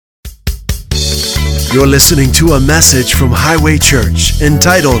You're listening to a message from Highway Church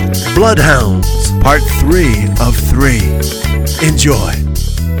entitled Bloodhounds, Part 3 of 3. Enjoy.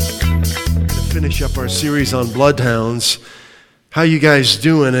 To finish up our series on bloodhounds, how you guys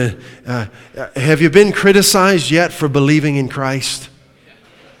doing? Have you been criticized yet for believing in Christ?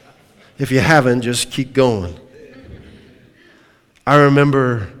 If you haven't, just keep going. I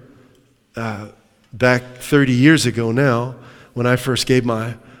remember back 30 years ago now, when I first gave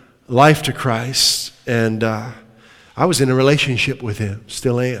my life to Christ, and I was in a relationship with Him,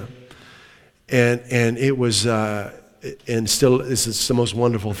 still am, and it was, and still is the most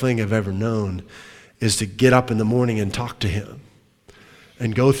wonderful thing I've ever known, is to get up in the morning and talk to Him,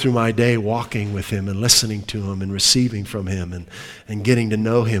 and go through my day walking with Him and listening to Him and receiving from Him and getting to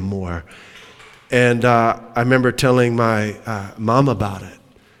know Him more. And I remember telling my mom about it,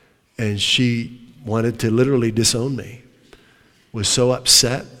 and she wanted to literally disown me, was so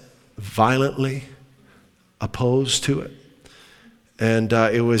upset, violently opposed to it. And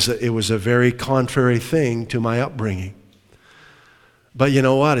it was a very contrary thing to my upbringing. But you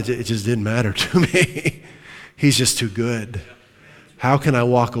know what? It just didn't matter to me. He's just too good. How can I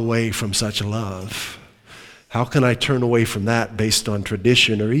walk away from such love? How can I turn away from that based on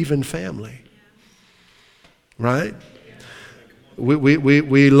tradition or even family? Right?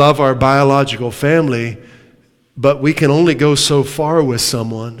 We love our biological family, but we can only go so far with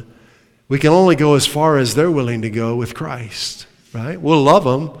someone. We can only go as far as they're willing to go with Christ, right? We'll love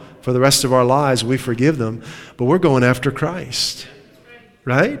them for the rest of our lives. We forgive them, but we're going after Christ,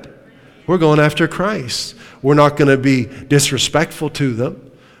 right? We're going after Christ. We're not going to be disrespectful to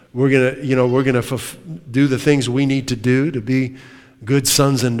them. We're going to do the things we need to do to be good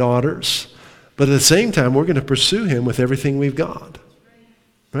sons and daughters. But at the same time, we're going to pursue Him with everything we've got,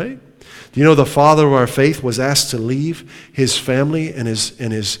 right? Do you know the father of our faith was asked to leave his family and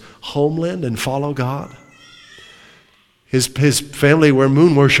his homeland and follow God? His family were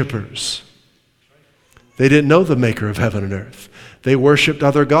moon worshipers. They didn't know the maker of heaven and earth. They worshiped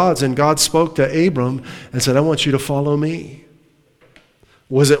other gods, and God spoke to Abram and said, I want you to follow me.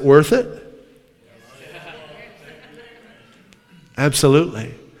 Was it worth it?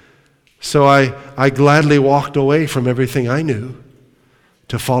 Absolutely. So I gladly walked away from everything I knew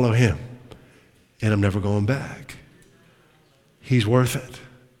to follow Him. And I'm never going back. He's worth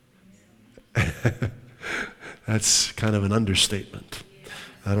it. That's kind of an understatement.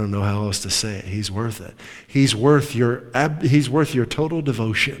 I don't know how else to say it. He's worth it. He's worth your total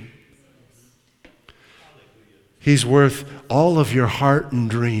devotion. He's worth all of your heart and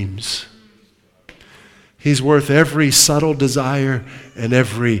dreams. He's worth every subtle desire and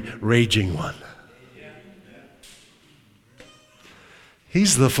every raging one.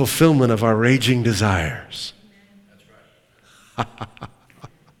 He's the fulfillment of our raging desires.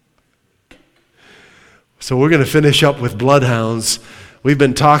 So we're going to finish up with bloodhounds. We've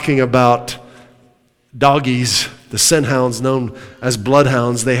been talking about doggies, the scent hounds known as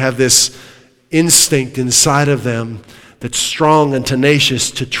bloodhounds. They have this instinct inside of them that's strong and tenacious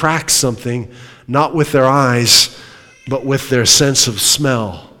to track something, not with their eyes, but with their sense of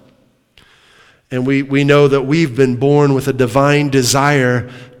smell. And we know that we've been born with a divine desire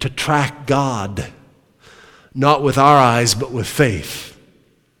to track God, not with our eyes, but with faith.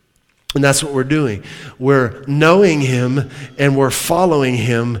 And that's what we're doing. We're knowing Him and we're following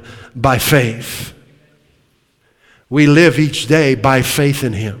Him by faith. We live each day by faith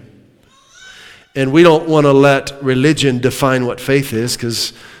in Him. And we don't want to let religion define what faith is,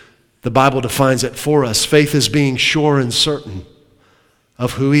 because the Bible defines it for us. Faith is being sure and certain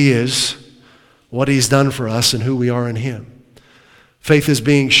of who He is, what He's done for us, and who we are in Him. Faith is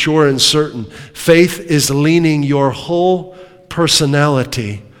being sure and certain. Faith is leaning your whole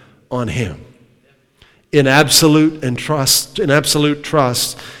personality on Him in absolute trust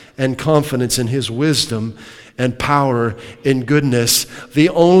and confidence in His wisdom and power and goodness. The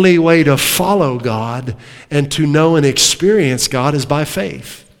only way to follow God and to know and experience God is by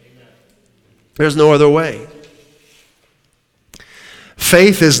faith. There's no other way.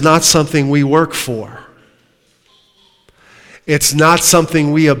 Faith is not something we work for. It's not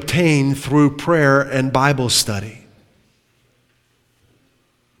something we obtain through prayer and Bible study.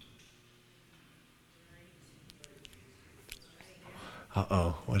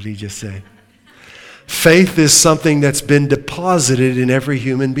 What did he just say? Faith is something that's been deposited in every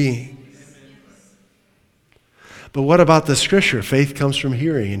human being. But what about the scripture? Faith comes from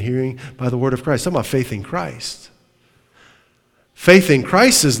hearing, and hearing by the word of Christ. I'm talking about faith in Christ. Faith in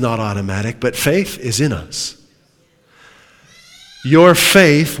Christ is not automatic, but faith is in us. Your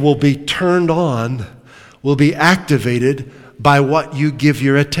faith will be turned on, will be activated by what you give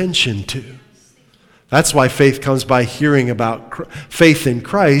your attention to. That's why faith in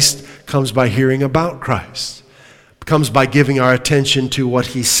Christ comes by hearing about Christ. It comes by giving our attention to what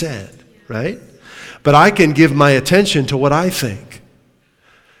he said, right? But I can give my attention to what I think.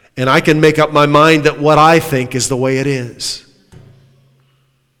 And I can make up my mind that what I think is the way it is.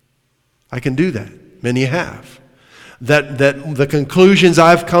 I can do that. Many have. That the conclusions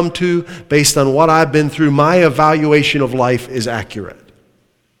I've come to based on what I've been through, my evaluation of life is accurate.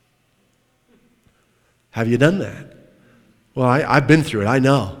 Have you done that? Well, I've been through it. I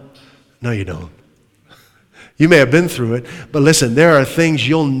know. No, you don't. You may have been through it, but listen, there are things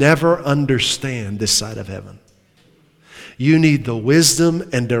you'll never understand this side of heaven. You need the wisdom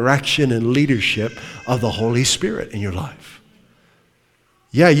and direction and leadership of the Holy Spirit in your life.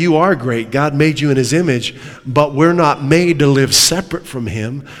 Yeah, you are great. God made you in his image, but we're not made to live separate from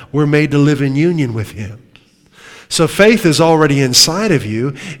him. We're made to live in union with him. So faith is already inside of you.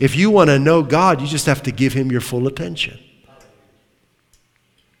 If you want to know God, you just have to give him your full attention.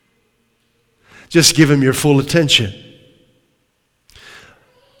 Just give him your full attention.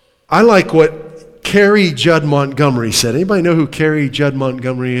 I like what Carrie Judd Montgomery said. Anybody know who Carrie Judd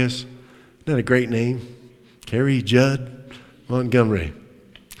Montgomery is? Isn't that a great name? Carrie Judd Montgomery.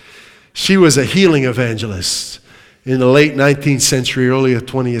 She was a healing evangelist in the late 19th century, early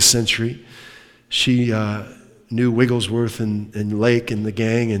 20th century. She knew Wigglesworth and Lake and the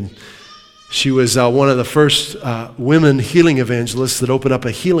gang, and she was one of the first women healing evangelists that opened up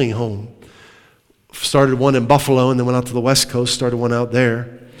a healing home. Started one in Buffalo and then went out to the West Coast, started one out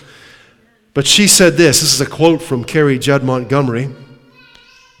there. But she said this is a quote from Carrie Judd Montgomery.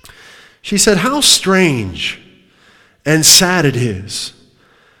 She said, "How strange and sad it is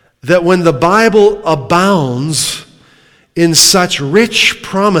that when the Bible abounds in such rich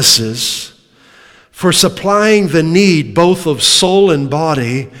promises for supplying the need both of soul and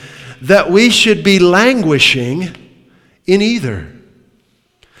body, that we should be languishing in either.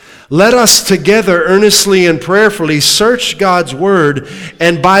 Let us together earnestly and prayerfully search God's word,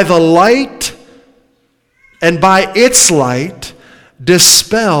 and by its light,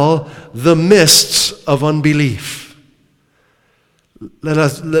 dispel the mists of unbelief."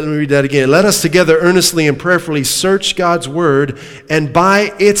 Let me read that again. Let us together earnestly and prayerfully search God's word, and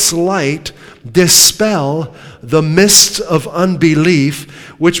by its light dispel the mists of unbelief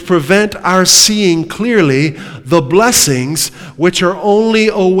which prevent our seeing clearly the blessings which are only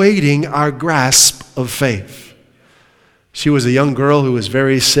awaiting our grasp of faith. She was a young girl who was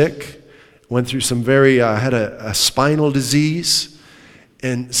very sick, went through some had a spinal disease,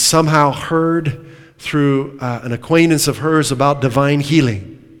 and somehow heard through an acquaintance of hers about divine healing.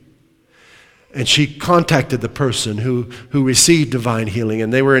 And she contacted the person who received divine healing,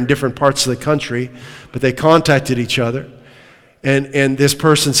 and they were in different parts of the country, but they contacted each other. And this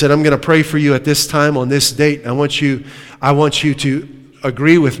person said, "I'm going to pray for you at this time on this date. I want you to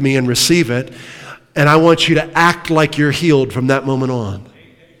agree with me and receive it, and I want you to act like you're healed from that moment on."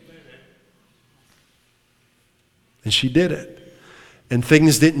 And she did it. And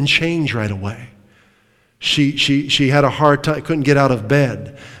things didn't change right away. She had a hard time, couldn't get out of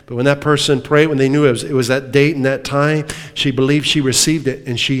bed. But when that person prayed, when they knew it was that date and that time, she believed she received it,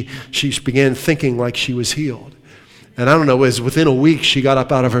 and she began thinking like she was healed. And I don't know, it was within a week she got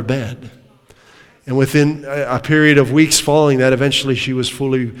up out of her bed. And within a period of weeks following that, eventually she was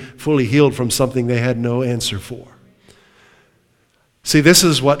fully healed from something they had no answer for. See, this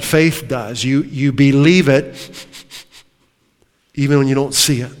is what faith does. You believe it even when you don't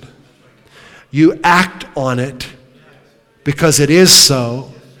see it. You act on it because it is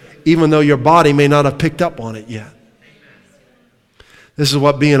so, even though your body may not have picked up on it yet. This is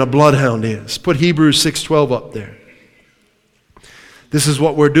what being a bloodhound is. Put Hebrews 6:12 up there. This is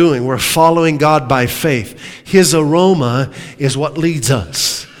what we're doing. We're following God by faith. His aroma is what leads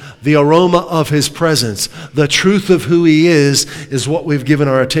us. The aroma of his presence, the truth of who he is what we've given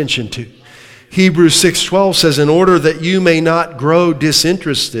our attention to. Hebrews 6:12 says, "In order that you may not grow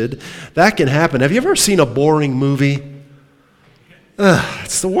disinterested." That can happen. Have you ever seen a boring movie?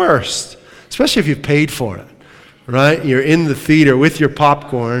 It's the worst, especially if you've paid for it, right? You're in the theater with your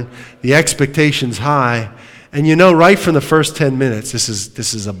popcorn, the expectation's high, and you know right from the first 10 minutes, this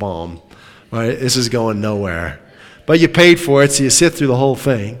is a bomb, right? This is going nowhere. But you paid for it, so you sit through the whole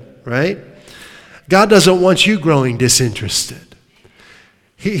thing, right? God doesn't want you growing disinterested.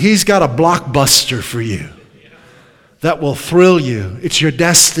 He's got a blockbuster for you that will thrill you. It's your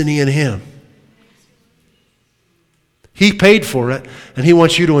destiny in him. He paid for it, and he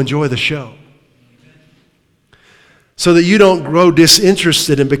wants you to enjoy the show. So that you don't grow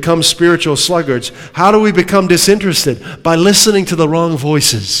disinterested and become spiritual sluggards. How do we become disinterested? By listening to the wrong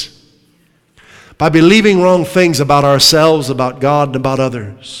voices. by believing wrong things about ourselves, about God, and about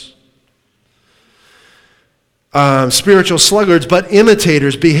others. Spiritual sluggards, but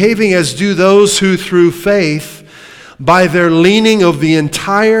imitators, behaving as do those who through faith, by their leaning of the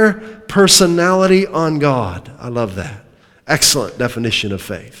entire personality on God. I love that. Excellent definition of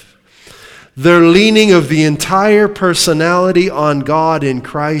faith. Their leaning of the entire personality on God in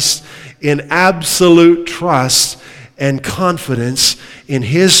Christ in absolute trust and confidence in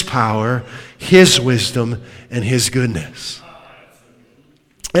His power, His wisdom, and His goodness.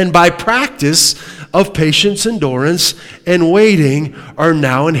 And by practice of patience, endurance, and waiting are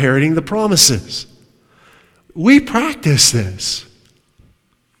now inheriting the promises. We practice this.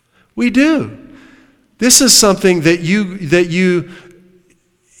 We do. This is something that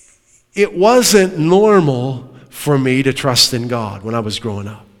it wasn't normal for me to trust in God when I was growing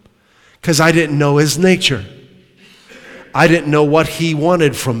up, because I didn't know His nature. I didn't know what He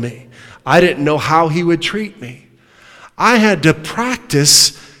wanted from me. I didn't know how He would treat me. I had to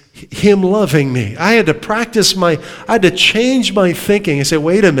practice Him loving me. I had to change my thinking and say,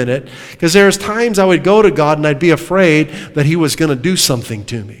 wait a minute, because there's times I would go to God and I'd be afraid that He was going to do something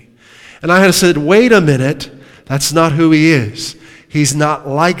to me. And I had to say, wait a minute, that's not who He is. He's not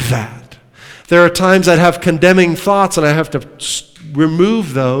like that. There are times I'd have condemning thoughts and I have to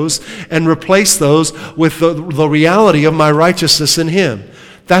remove those and replace those with the reality of my righteousness in Him.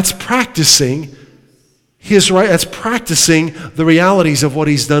 That's practicing that's practicing the realities of what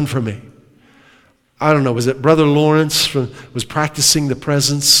He's done for me. I don't know, was it Brother Lawrence was practicing His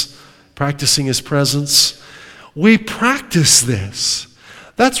presence? We practice this.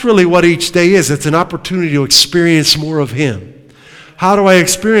 That's really what each day is. It's an opportunity to experience more of Him. How do I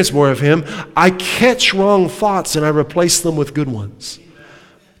experience more of Him? I catch wrong thoughts and I replace them with good ones.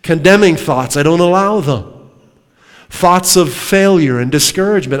 Condemning thoughts, I don't allow them. Thoughts of failure and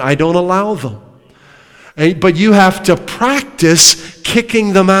discouragement, I don't allow them. But you have to practice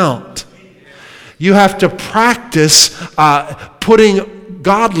kicking them out. You have to practice putting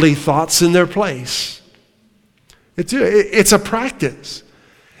godly thoughts in their place. It's a practice.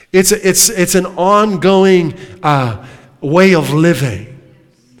 It's an ongoing way of living.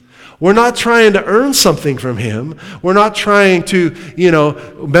 We're not trying to earn something from Him. We're not trying to,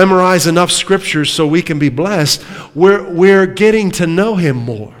 memorize enough scriptures so we can be blessed. We're getting to know Him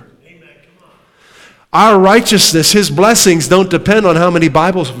more. Our righteousness, His blessings don't depend on how many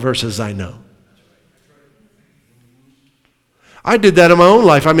Bible verses I know. I did that in my own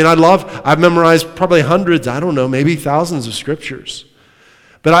life. I've memorized probably hundreds, maybe thousands of scriptures.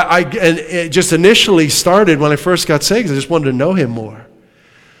 But it just initially started when I first got saved because I just wanted to know Him more.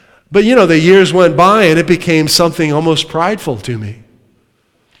 But the years went by and it became something almost prideful to me.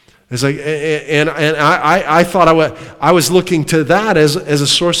 It's like, and I thought I was looking to that as a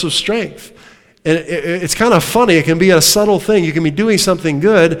source of strength. And it's kind of funny. It can be a subtle thing. You can be doing something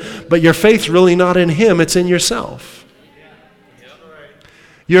good, but your faith's really not in Him. It's in yourself.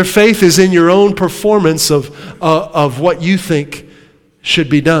 Your faith is in your own performance of what you think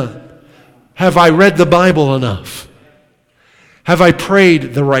should be done. Have I read the Bible enough? Have I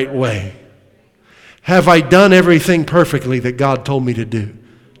prayed the right way? Have I done everything perfectly that God told me to do?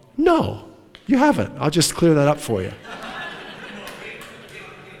 No, you haven't. I'll just clear that up for you.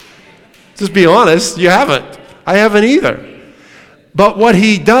 Just be honest, you haven't. I haven't either. But what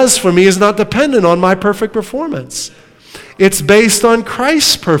He does for me is not dependent on my perfect performance. It's based on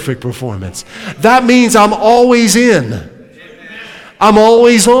Christ's perfect performance. That means I'm always in. I'm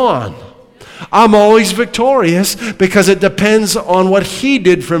always on. I'm always victorious because it depends on what He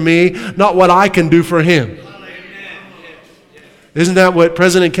did for me, not what I can do for Him. Isn't that what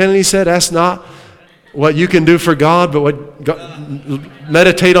President Kennedy said? Ask not what you can do for God, but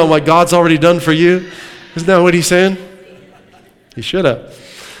meditate on what God's already done for you. Isn't that what he's saying? He should have.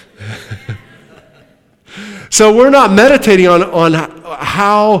 So we're not meditating on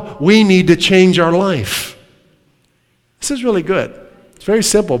how we need to change our life. This is really good. It's very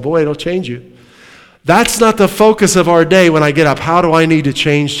simple. Boy, it'll change you. That's not the focus of our day when I get up. How do I need to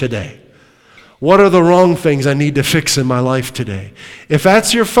change today? What are the wrong things I need to fix in my life today? If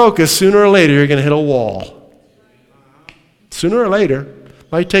that's your focus, sooner or later you're going to hit a wall. Sooner or later.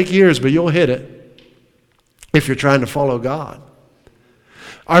 Might take years, but you'll hit it if you're trying to follow God.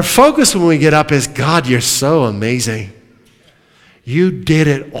 Our focus when we get up is, God, you're so amazing. You did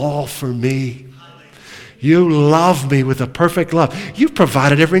it all for me. You love me with a perfect love. You've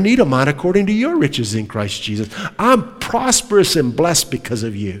provided every need of mine according to your riches in Christ Jesus. I'm prosperous and blessed because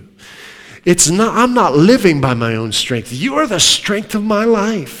of you. I'm not living by my own strength. You are the strength of my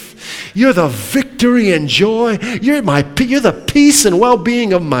life. You're the victory and joy. You're the peace and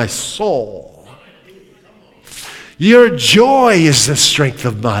well-being of my soul. Your joy is the strength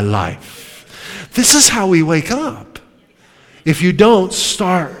of my life. This is how we wake up. If you don't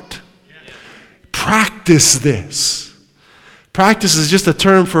start, practice this. Practice is just a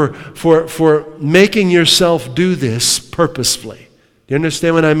term for making yourself do this purposefully. Do you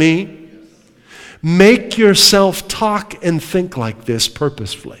understand what I mean? Make yourself talk and think like this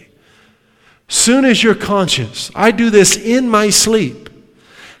purposefully. Soon as you're conscious, I do this in my sleep.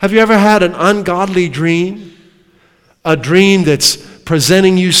 Have you ever had an ungodly dream? A dream that's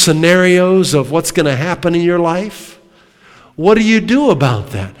presenting you scenarios of what's going to happen in your life? What do you do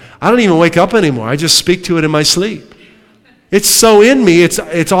about that? I don't even wake up anymore. I just speak to it in my sleep. It's so in me, it's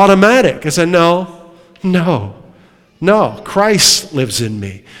automatic. I say, no. Christ lives in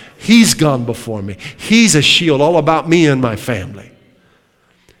me. He's gone before me. He's a shield all about me and my family.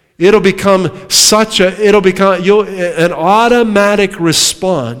 It'll become an automatic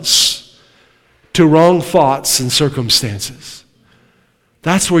response to wrong thoughts and circumstances.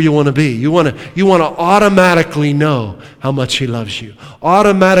 That's where you want to be. You want to automatically know how much He loves you.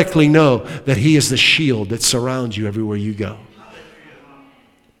 Automatically know that He is the shield that surrounds you everywhere you go.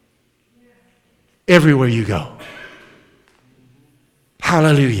 Everywhere you go.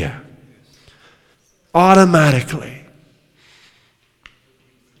 Hallelujah. Automatically.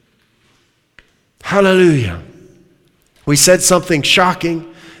 Hallelujah. We said something shocking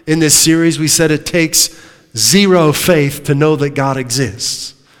in this series. We said it takes zero faith to know that God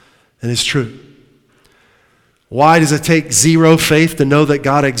exists. And it's true. Why does it take zero faith to know that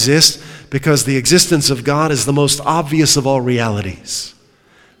God exists? Because the existence of God is the most obvious of all realities.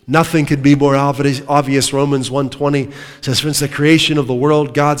 Nothing could be more obvious. Romans 1:20 says, since the creation of the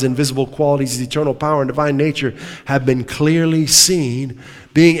world, God's invisible qualities, His eternal power and divine nature have been clearly seen,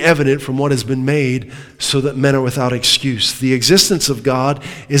 being evident from what has been made, so that men are without excuse. The existence of God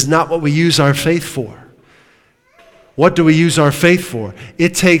is not what we use our faith for. What do we use our faith for?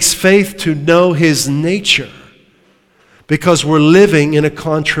 It takes faith to know His nature, because we're living in a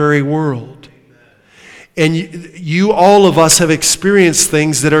contrary world. And you, all of us, have experienced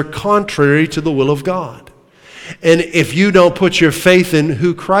things that are contrary to the will of God. And if you don't put your faith in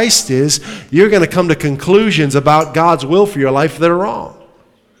who Christ is, you're going to come to conclusions about God's will for your life that are wrong.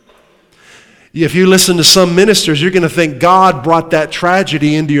 If you listen to some ministers, you're going to think God brought that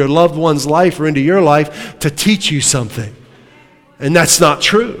tragedy into your loved one's life or into your life to teach you something. And that's not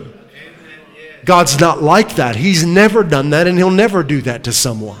true. God's not like that. He's never done that, and He'll never do that to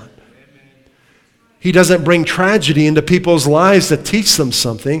someone. He doesn't bring tragedy into people's lives to teach them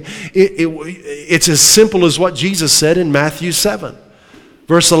something. It's as simple as what Jesus said in Matthew 7.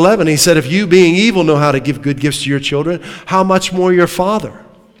 Verse 11, He said, if you being evil know how to give good gifts to your children, how much more your Father?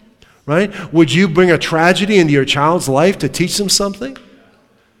 Right? Would you bring a tragedy into your child's life to teach them something?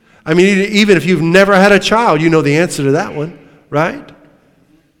 I mean, even if you've never had a child, you know the answer to that one, right?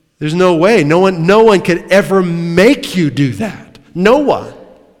 There's no way. No one could ever make you do that. No one.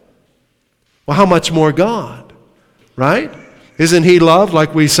 Well, how much more God, right? Isn't He love,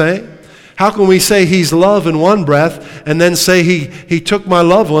 like we say? How can we say He's love in one breath and then say He took my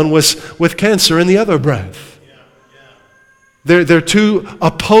loved one with cancer in the other breath? They're two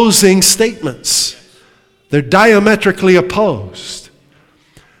opposing statements. They're diametrically opposed.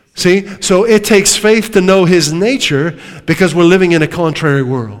 See? So it takes faith to know His nature, because we're living in a contrary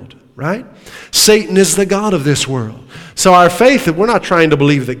world, right? Satan is the god of this world. So our faith, we're not trying to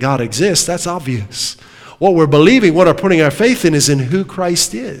believe that God exists. That's obvious. What we're believing, what we're putting our faith in, is in who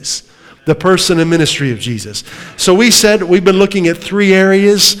Christ is, the person and ministry of Jesus. So we said we've been looking at three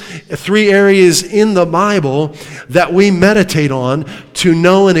areas in the Bible that we meditate on to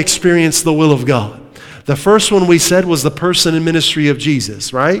know and experience the will of God. The first one we said was the person and ministry of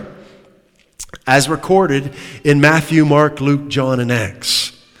Jesus, right? As recorded in Matthew, Mark, Luke, John, and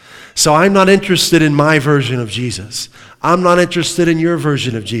Acts. So I'm not interested in my version of Jesus. I'm not interested in your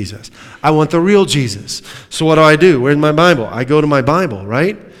version of Jesus. I want the real Jesus. So what do? Where's my Bible? I go to my Bible,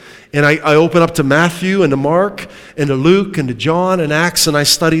 right? And I open up to Matthew and to Mark and to Luke and to John and Acts, and I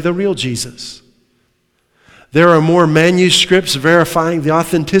study the real Jesus. There are more manuscripts verifying the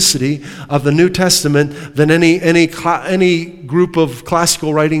authenticity of the New Testament than any group of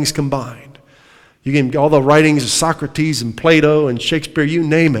classical writings combined. You can all the writings of Socrates and Plato and Shakespeare, you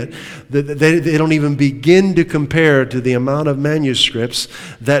name it. They don't even begin to compare to the amount of manuscripts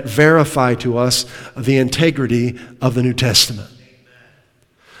that verify to us the integrity of the New Testament.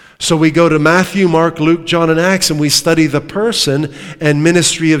 So we go to Matthew, Mark, Luke, John, and Acts, and we study the person and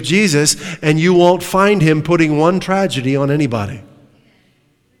ministry of Jesus, and you won't find Him putting one tragedy on anybody.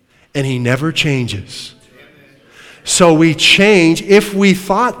 And He never changes. So we change. If we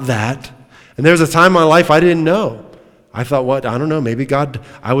thought that, and there's a time in my life I didn't know. I thought, what? I don't know. Maybe God,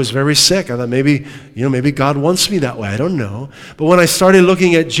 I was very sick. I thought maybe God wants me that way. I don't know. But when I started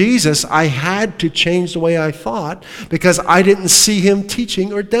looking at Jesus, I had to change the way I thought because I didn't see him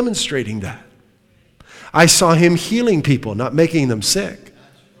teaching or demonstrating that. I saw him healing people, not making them sick.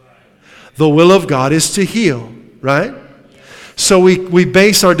 The will of God is to heal, right? So we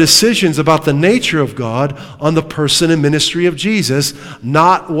base our decisions about the nature of God on the person and ministry of Jesus,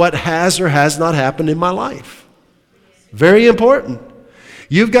 not what has or has not happened in my life. Very important.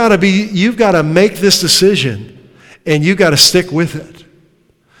 You've got to make this decision, and you've got to stick with it.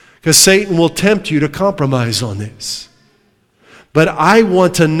 Because Satan will tempt you to compromise on this. But I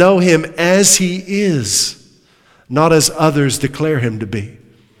want to know him as he is, not as others declare him to be.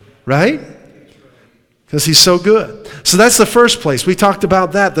 Right? Because he's so good. So that's the first place. We talked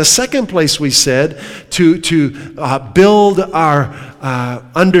about that. The second place we said to build our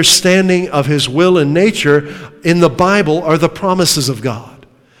understanding of his will and nature in the Bible are the promises of God.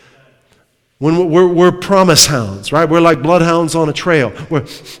 When we're promise hounds, right? We're like bloodhounds on a trail.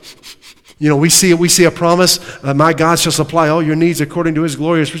 We see a promise. My God shall supply all your needs according to his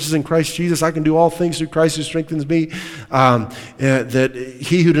glorious riches in Christ Jesus. I can do all things through Christ who strengthens me. That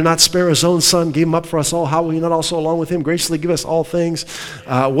he who did not spare his own son gave him up for us all. How will he not also along with him graciously give us all things?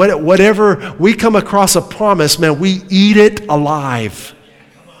 Whatever we come across a promise, man, we eat it alive.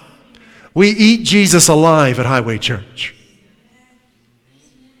 We eat Jesus alive at Highway Church.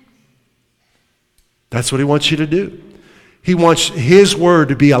 That's what he wants you to do. He wants his word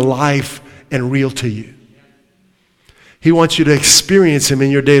to be alive and real to you. He wants you to experience him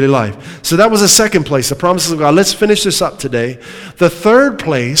in your daily life. So that was the second place, the promises of God. Let's finish this up today. The third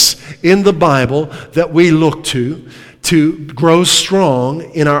place in the Bible that we look to grow strong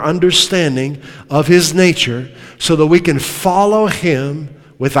in our understanding of his nature so that we can follow him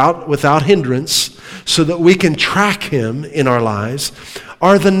without hindrance, so that we can track him in our lives,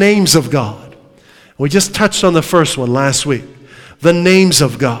 are the names of God. We just touched on the first one last week. The names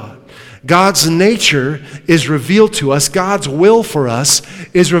of God. God's nature is revealed to us. God's will for us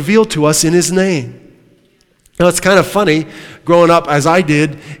is revealed to us in his name. Now it's kind of funny, growing up as I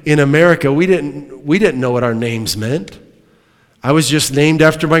did in America, we didn't know what our names meant. I was just named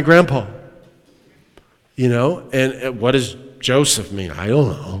after my grandpa. And what does Joseph mean? I don't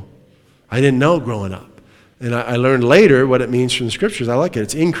know. I didn't know growing up. And I learned later what it means from the scriptures. I like it.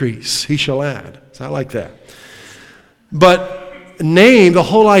 It's increase. He shall add. So I like that. But the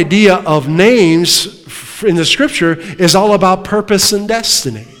whole idea of names in the scripture is all about purpose and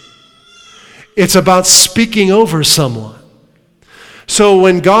destiny. It's about speaking over someone. So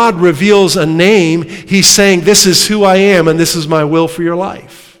when God reveals a name, he's saying, this is who I am and this is my will for your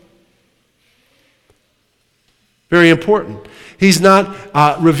life. Very important. He's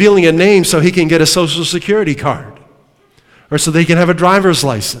not revealing a name so he can get a social security card or so they can have a driver's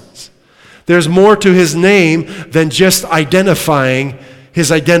license. There's more to his name than just identifying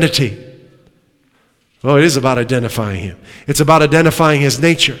his identity. Well, it is about identifying him. It's about identifying his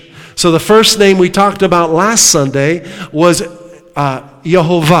nature. So the first name we talked about last Sunday was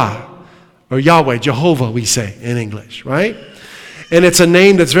Yehovah, or Yahweh, Jehovah we say in English, right? And it's a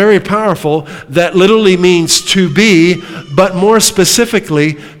name that's very powerful that literally means to be, but more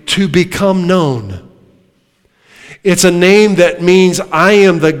specifically, to become known. It's a name that means I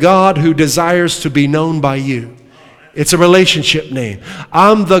am the God who desires to be known by you. It's a relationship name.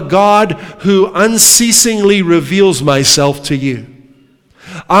 I'm the God who unceasingly reveals myself to you.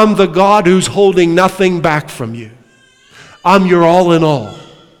 I'm the God who's holding nothing back from you. I'm your all in all.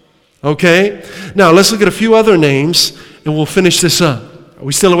 Okay? Now let's look at a few other names and we'll finish this up. Are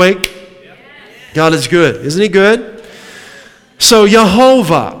we still awake? God is good. Isn't he good? So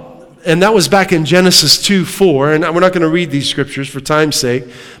Yehovah. And that was back in Genesis 2:4. And we're not going to read these scriptures for time's sake,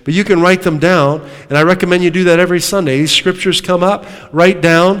 but you can write them down. And I recommend you do that every Sunday. These scriptures come up, write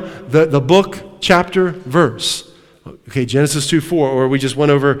down the book, chapter, verse. Okay, Genesis 2:4, or we just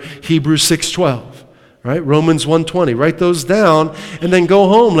went over Hebrews 6:12, right? Romans 1:20. Write those down and then go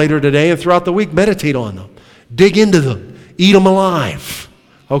home later today and throughout the week meditate on them. Dig into them. Eat them alive.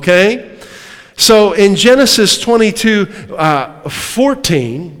 Okay? So in Genesis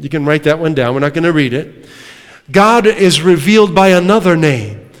 22:14, you can write that one down. We're not going to read it. God is revealed by another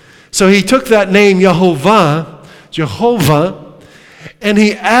name. So he took that name Jehovah, and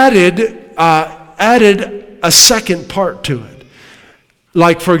he added a second part to it.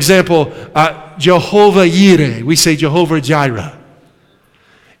 Like, for example, Jehovah Yireh, we say Jehovah Jireh,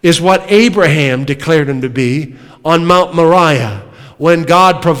 is what Abraham declared him to be on Mount Moriah, when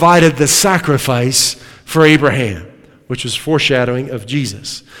God provided the sacrifice for Abraham, which was foreshadowing of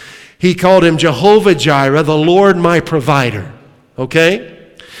Jesus. He called him Jehovah Jireh, the Lord my provider.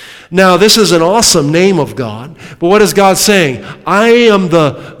 Okay? Now, this is an awesome name of God, but what is God saying? I am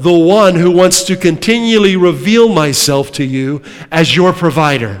the one who wants to continually reveal myself to you as your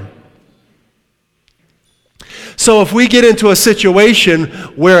provider. So if we get into a situation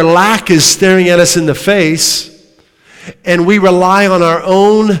where lack is staring at us in the face, and we rely on our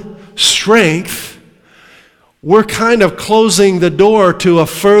own strength, we're kind of closing the door to a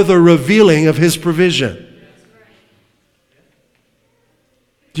further revealing of His provision.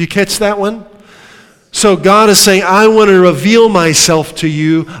 Do you catch that one? So God is saying, I want to reveal myself to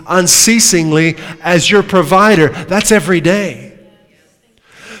you unceasingly as your provider. That's every day.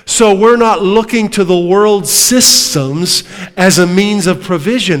 So we're not looking to the world's systems as a means of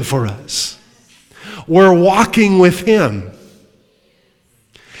provision for us. We're walking with Him.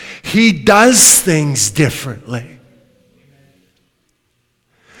 He does things differently.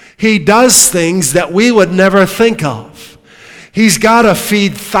 He does things that we would never think of. He's got to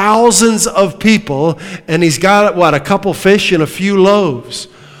feed thousands of people, and He's got, a couple fish and a few loaves.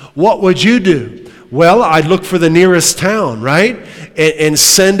 What would you do? Well, I'd look for the nearest town, right? And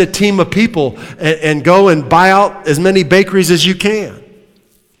send a team of people and go and buy out as many bakeries as you can.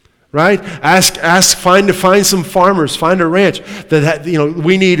 Right? Find some farmers, find a ranch that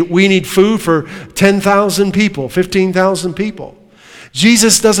we need food for 10,000 people, 15,000 people.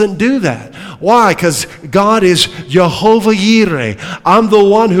 Jesus doesn't do that. Why? Because God is Jehovah Jireh. I'm the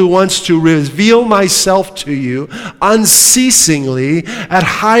one who wants to reveal myself to you unceasingly at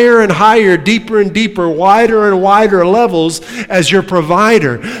higher and higher, deeper and deeper, wider and wider levels as your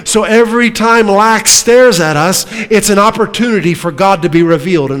provider. So every time lack stares at us, it's an opportunity for God to be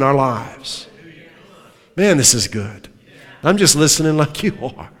revealed in our lives. Man, this is good. I'm just listening like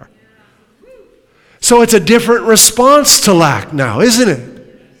you are. So it's a different response to lack now, isn't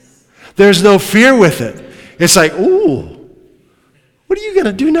it? There's no fear with it. It's like, ooh, what are you going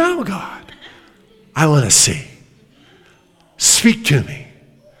to do now, God? I want to see. Speak to me.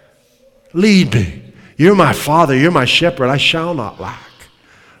 Lead me. You're my Father. You're my shepherd. I shall not lack.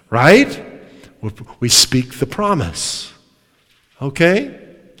 Right? We speak the promise. Okay?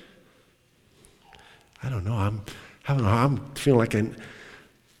 I don't know. I'm feeling like I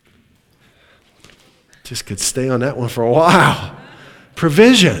just could stay on that one for a while.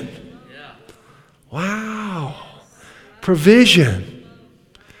 Provision. Wow. Provision.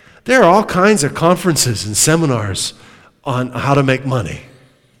 There are all kinds of conferences and seminars on how to make money.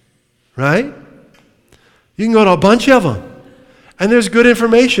 Right? You can go to a bunch of them. And there's good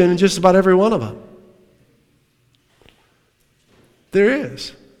information in just about every one of them. There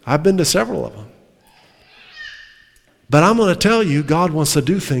is. I've been to several of them. But I'm going to tell you, God wants to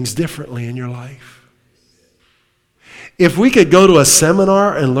do things differently in your life. If we could go to a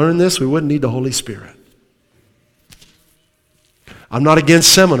seminar and learn this, we wouldn't need the Holy Spirit. I'm not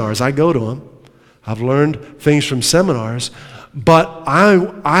against seminars. I go to them. I've learned things from seminars. But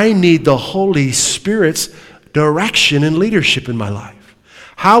I need the Holy Spirit's direction and leadership in my life.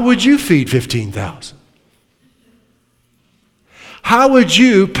 How would you feed 15,000? How would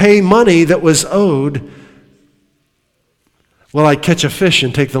you pay money that was owed? Well, I'd catch a fish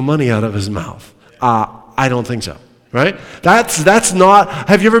and take the money out of his mouth. I don't think so. Right? That's not,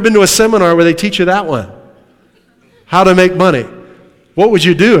 have you ever been to a seminar where they teach you that one? How to make money. What would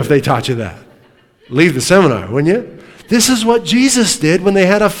you do if they taught you that? Leave the seminar, wouldn't you? This is what Jesus did when they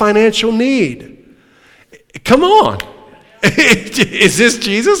had a financial need. Come on. Is this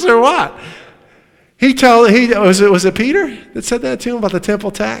Jesus or what? Was it Peter that said that to him about the temple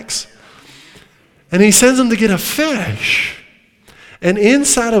tax? And he sends him to get a fish. And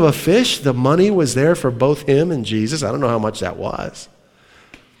inside of a fish, the money was there for both him and Jesus. I don't know how much that was.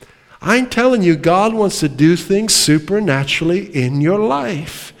 I'm telling you, God wants to do things supernaturally in your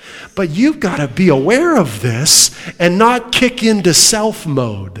life. But you've got to be aware of this and not kick into self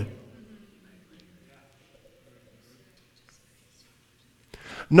mode.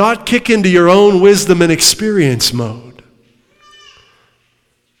 Not kick into your own wisdom and experience mode.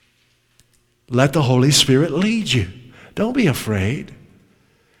 Let the Holy Spirit lead you. Don't be afraid.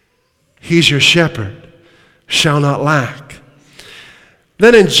 He's your shepherd, shall not lack.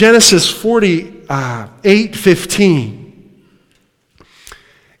 Then in Genesis 48:15,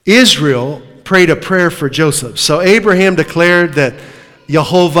 Israel prayed a prayer for Joseph. So Abraham declared that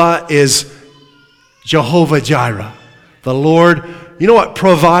Jehovah is Jehovah Jireh, the Lord. You know what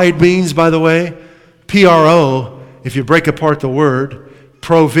provide means, by the way? P-R-O, if you break apart the word,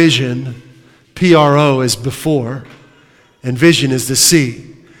 provision, P-R-O is before. And vision is to see.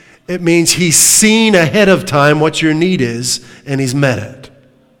 It means He's seen ahead of time what your need is, and He's met it.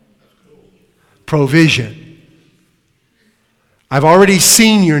 provision. I've already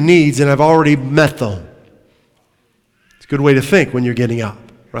seen your needs and I've already met them. It's a good way to think when you're getting up,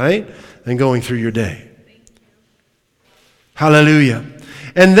 right? And going through your day. Hallelujah.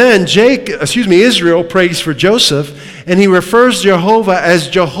 And then Israel prays for Joseph, and he refers Jehovah as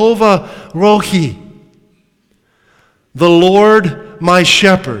Jehovah Rohi, the Lord my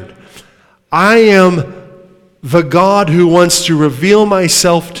shepherd. I am the God who wants to reveal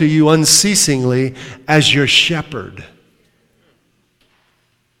myself to you unceasingly as your shepherd.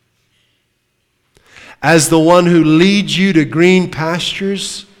 As the one who leads you to green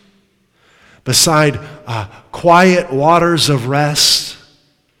pastures, beside quiet waters of rest,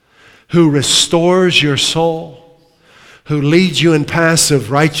 who restores your soul, who leads you in paths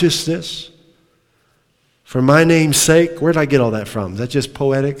of righteousness. For my name's sake, where did I get all that from? Is that just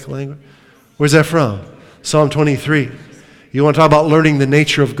poetic language? Where's that from? Psalm 23. You want to talk about learning the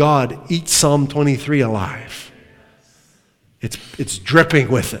nature of God? Eat Psalm 23 alive. It's dripping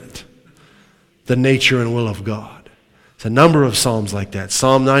with it. The nature and will of God. It's a number of psalms like that.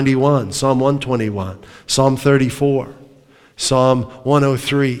 Psalm 91, Psalm 121, Psalm 34, Psalm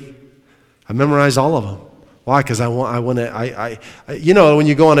 103. I memorized all of them. Why? Because when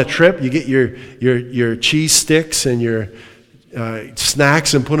you go on a trip, you get your cheese sticks and your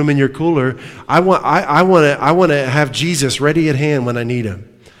snacks and put them in your cooler. I want to have Jesus ready at hand when I need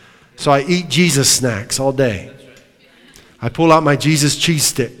him. So I eat Jesus snacks all day. I pull out my Jesus cheese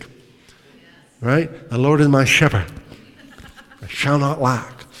stick. Right? The Lord is my shepherd. I shall not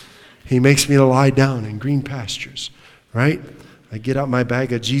lack. He makes me to lie down in green pastures. Right? I get out my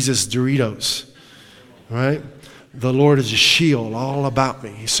bag of Jesus Doritos. Right? The Lord is a shield all about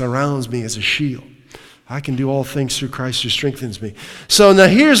me. He surrounds me as a shield. I can do all things through Christ who strengthens me. So now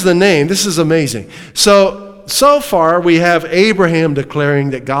here's the name. This is amazing. So far we have Abraham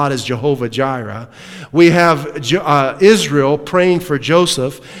declaring that God is Jehovah Jireh. We have Israel praying for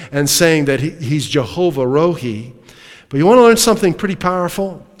Joseph and saying that he's Jehovah Rohi. But you want to learn something pretty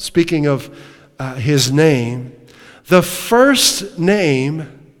powerful? Speaking of his name, the first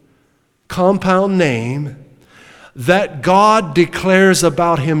name, compound name, that God declares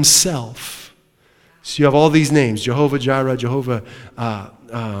about himself. So you have all these names, Jehovah Jireh, Jehovah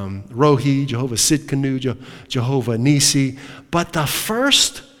Rohi, Jehovah Sidkenu, Jehovah Nisi. But the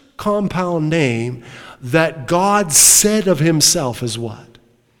first compound name that God said of himself is what?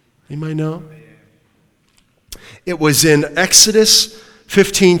 Anybody know? It was in Exodus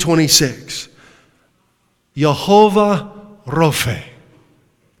 15:26. Jehovah Rophe.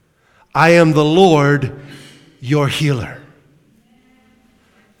 I am the Lord, your healer.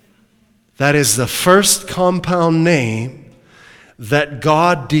 That is the first compound name that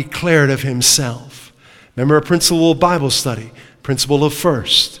God declared of himself. Remember a principle of Bible study, principle of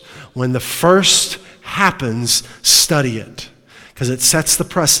first. When the first happens, study it, because it sets the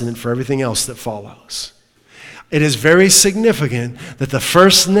precedent for everything else that follows. It is very significant that the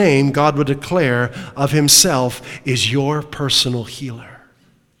first name God would declare of himself is your personal healer.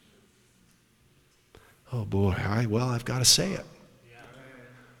 Oh boy, I've got to say it.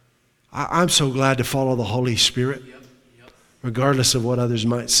 I'm so glad to follow the Holy Spirit, regardless of what others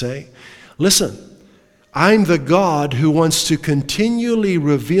might say. Listen, I'm the God who wants to continually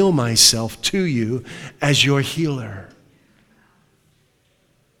reveal myself to you as your healer.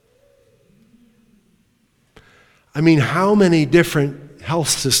 I mean, how many different health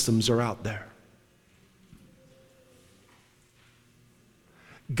systems are out there?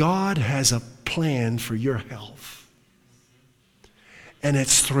 God has a plan for your health. And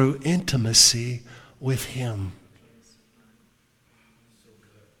it's through intimacy with him.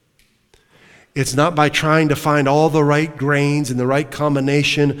 It's not by trying to find all the right grains and the right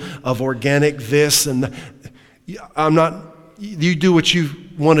combination of organic this and you do what you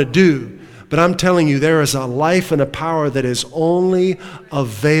want to do. But I'm telling you, there is a life and a power that is only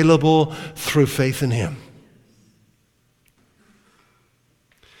available through faith in him.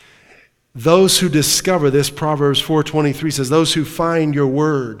 Those who discover this, Proverbs 4:23 says, those who find your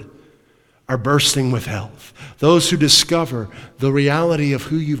word are bursting with health. Those who discover the reality of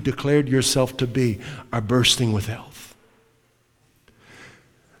who you've declared yourself to be are bursting with health.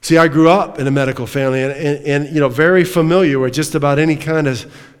 See, I grew up in a medical family and very familiar with just about any kind of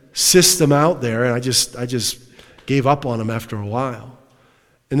system out there, and I just gave up on them after a while.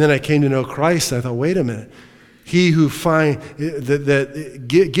 And then I came to know Christ, and I thought, wait a minute. He who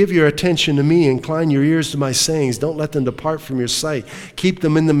give your attention to me, incline your ears to my sayings, don't let them depart from your sight. Keep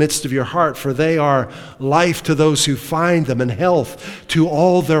them in the midst of your heart, for they are life to those who find them and health to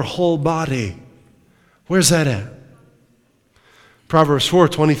all their whole body. Where's that at? Proverbs 4,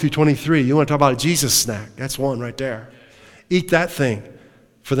 20 through 23. You want to talk about a Jesus snack? That's one right there. Eat that thing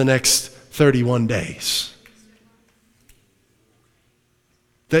for the next 31 days.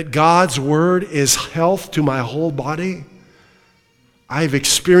 That God's word is health to my whole body. I've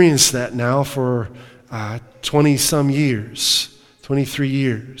experienced that now for 20-some years, 23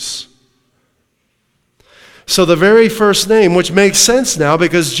 years. So the very first name, which makes sense now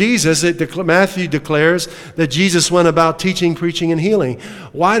because Matthew declares that Jesus went about teaching, preaching, and healing.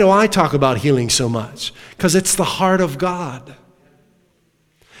 Why do I talk about healing so much? Because it's the heart of God.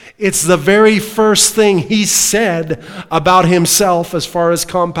 It's the very first thing he said about himself as far as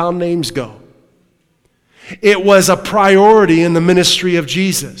compound names go. It was a priority in the ministry of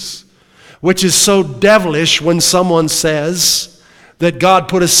Jesus, which is so devilish when someone says that God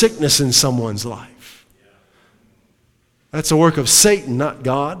put a sickness in someone's life. That's a work of Satan, not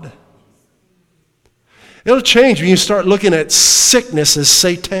God. It'll change when you start looking at sickness as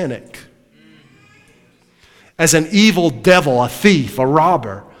satanic, as an evil devil, a thief, a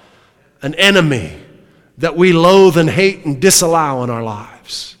robber, an enemy that we loathe and hate and disallow in our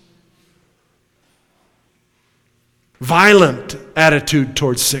lives. Violent attitude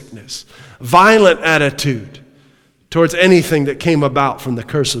towards sickness. Violent attitude towards anything that came about from the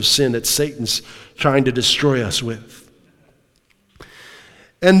curse of sin that Satan's trying to destroy us with.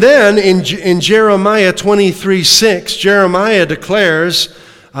 And then in Jeremiah 23:6, Jeremiah declares,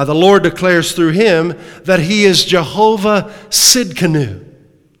 the Lord declares through him, that he is Jehovah Sidkenu.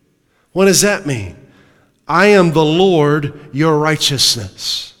 What does that mean? I am the Lord, your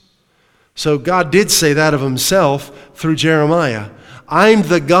righteousness. So God did say that of himself through Jeremiah. I'm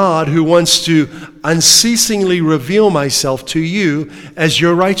the God who wants to unceasingly reveal myself to you as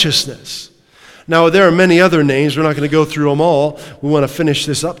your righteousness. Now, there are many other names. We're not going to go through them all. We want to finish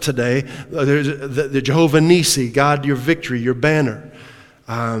this up today. There's the Jehovah Nissi, God, your victory, your banner.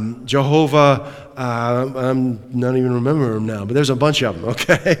 Jehovah, I'm not even remembering them now, but there's a bunch of them,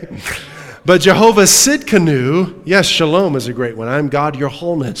 okay? But Jehovah Sidkenu, yes, Shalom is a great one. I'm God, your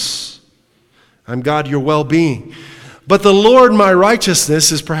wholeness. I'm God, your well-being. But the Lord, my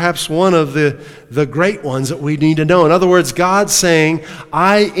righteousness, is perhaps one of the great ones that we need to know. In other words, God saying,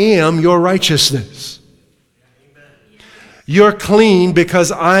 I am your righteousness. You're clean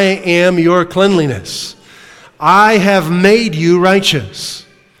because I am your cleanliness. I have made you righteous.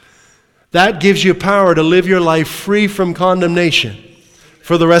 That gives you power to live your life free from condemnation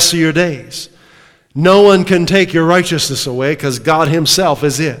for the rest of your days. No one can take your righteousness away because God himself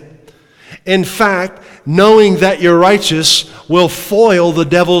is it. In fact, knowing that you're righteous will foil the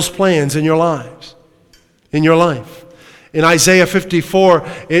devil's plans in your lives, in your life. In Isaiah 54,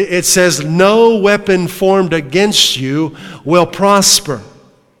 it says, no weapon formed against you will prosper.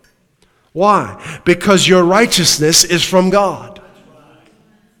 Why? Because your righteousness is from God.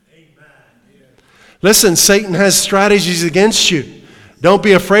 Listen, Satan has strategies against you. Don't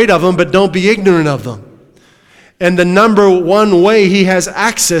be afraid of them, but don't be ignorant of them. And the number one way he has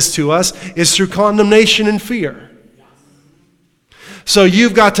access to us is through condemnation and fear. So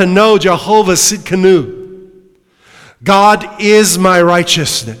you've got to know Jehovah Sidkenu. God is my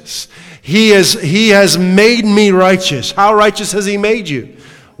righteousness. He has made me righteous. How righteous has he made you?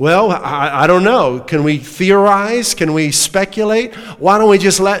 Well, I don't know. Can we theorize? Can we speculate? Why don't we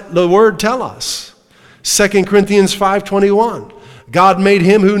just let the Word tell us? 2 Corinthians 5:21. God made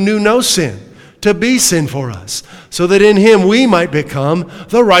him who knew no sin to be sin for us, so that in him we might become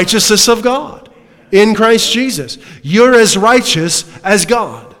the righteousness of God in Christ Jesus. You're as righteous as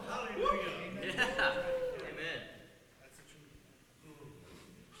God.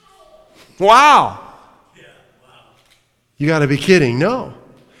 Wow. You got to be kidding. No.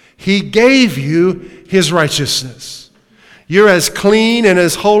 He gave you his righteousness. You're as clean and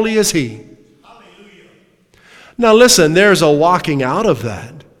as holy as he. Now listen, there's a walking out of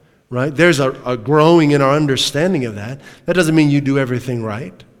that. Right? There's a growing in our understanding of that. That doesn't mean you do everything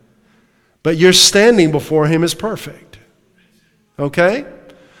right. But your standing before him is perfect. Okay?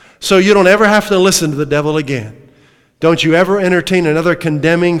 So you don't ever have to listen to the devil again. Don't you ever entertain another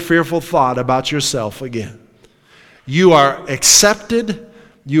condemning, fearful thought about yourself again. You are accepted.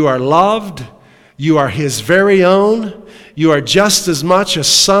 You are loved. You are his very own. You are just as much a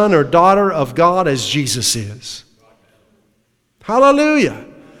son or daughter of God as Jesus is. Hallelujah.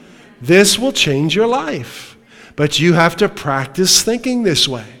 This will change your life. But you have to practice thinking this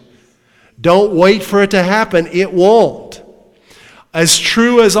way. Don't wait for it to happen. It won't. As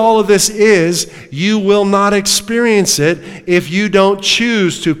true as all of this is, you will not experience it if you don't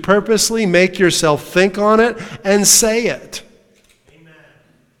choose to purposely make yourself think on it and say it. Amen.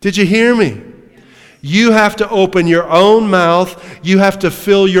 Did you hear me? You have to open your own mouth. You have to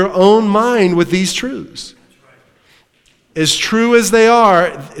fill your own mind with these truths. As true as they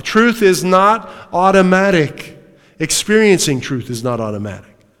are, truth is not automatic. Experiencing truth is not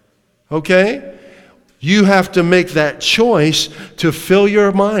automatic. Okay? You have to make that choice to fill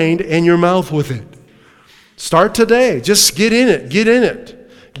your mind and your mouth with it. Start today. Just get in it. Get in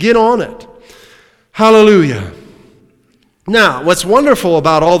it. Get on it. Hallelujah. Now, what's wonderful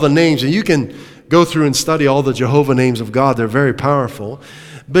about all the names, and you can go through and study all the Jehovah names of God. They're very powerful.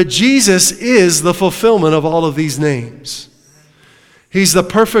 But Jesus is the fulfillment of all of these names. He's the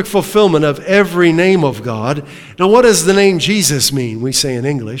perfect fulfillment of every name of God. Now, what does the name Jesus mean? We say in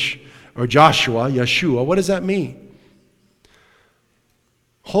English, or Joshua, Yeshua. What does that mean?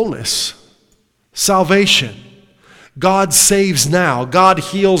 Wholeness, salvation. God saves now. God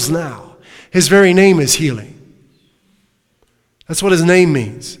heals now. His very name is healing. That's what his name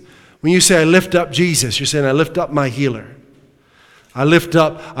means. When you say, I lift up Jesus, you're saying, I lift up my healer. I lift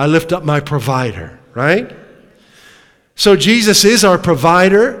up my provider, right? So Jesus is our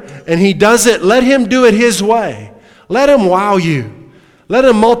provider, and he does it. Let him do it his way. Let him wow you. Let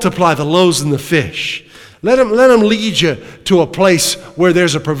him multiply the loaves and the fish. Let him lead you to a place where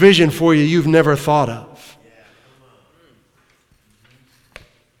there's a provision for you you've never thought of.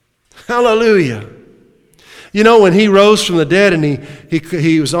 Hallelujah. You know, when he rose from the dead and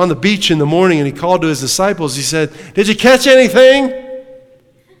he was on the beach in the morning and he called to his disciples, he said, did you catch anything?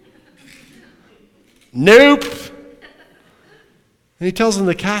 Nope. And he tells them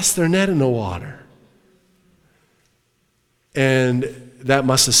to cast their net in the water. And that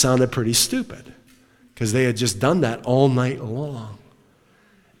must have sounded pretty stupid because they had just done that all night long.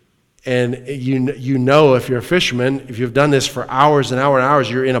 And you know, if you're a fisherman, if you've done this for hours and hours,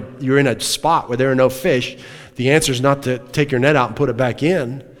 you're in a spot where there are no fish. The answer is not to take your net out and put it back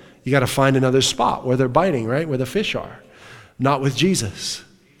in. You got to find another spot where they're biting, right? Where the fish are. Not with Jesus.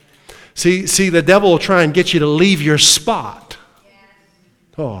 See, the devil will try and get you to leave your spot.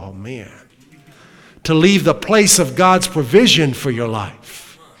 Oh, man. To leave the place of God's provision for your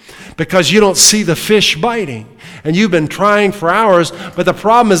life. Because you don't see the fish biting. And you've been trying for hours, but the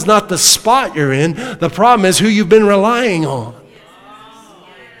problem is not the spot you're in. The problem is who you've been relying on.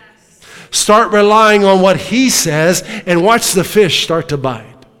 Start relying on what he says and watch the fish start to bite.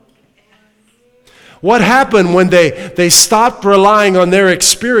 What happened when they stopped relying on their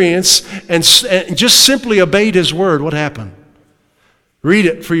experience and just simply obeyed his word? What happened? Read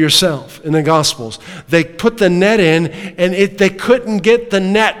it for yourself in the Gospels. They put the net in and they couldn't get the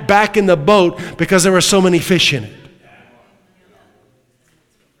net back in the boat because there were so many fish in it.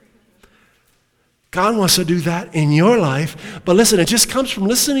 God wants to do that in your life. But listen, it just comes from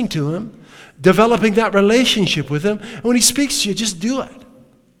listening to him, developing that relationship with him. And when he speaks to you, just do it.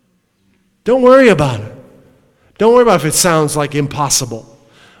 Don't worry about it. Don't worry about if it sounds like impossible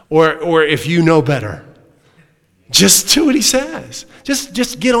or if you know better. Just do what he says.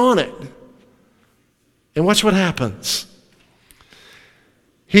 Just get on it. And watch what happens.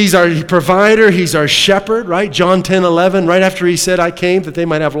 He's our provider. He's our shepherd, right? John 10:11, right after he said, I came that they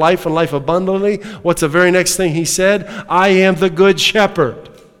might have life and life abundantly. What's the very next thing he said? I am the good shepherd.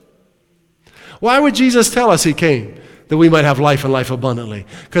 Why would Jesus tell us he came? That we might have life and life abundantly.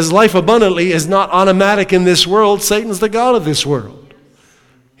 Because life abundantly is not automatic in this world. Satan's the god of this world.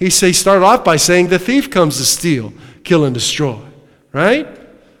 He started off by saying the thief comes to steal, kill, and destroy. Right?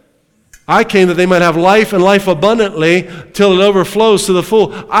 I came that they might have life and life abundantly till it overflows to the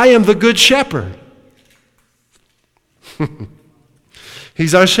full. I am the good shepherd.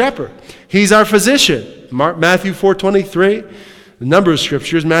 He's our shepherd. He's our physician. Matthew 4:23. The number of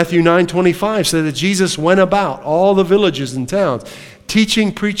scriptures, Matthew 9:25, said that Jesus went about all the villages and towns,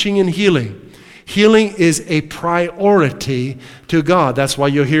 teaching, preaching, and healing. Healing is a priority to God. That's why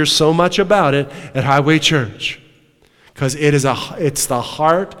you'll hear so much about it at Highway Church. Because it's the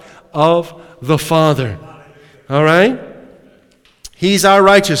heart of the Father. All right? He's our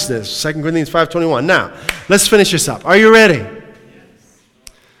righteousness. 2 Corinthians 5:21. Now, let's finish this up. Are you ready?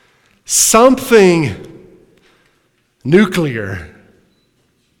 Something nuclear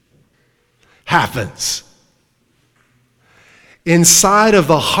happens inside of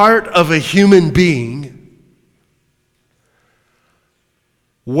the heart of a human being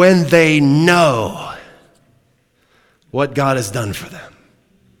when they know what God has done for them.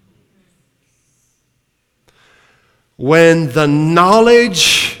 When the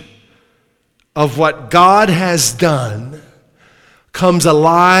knowledge of what God has done comes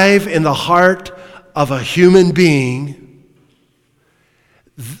alive in the heart of a human being,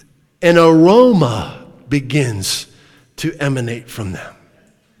 an aroma begins to emanate from them.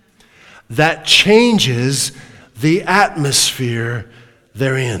 that changes the atmosphere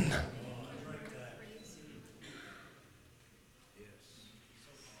they're in.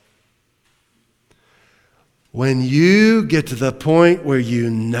 When you get to the point where you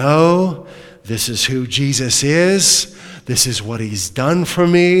know this is who Jesus is, this is what He's done for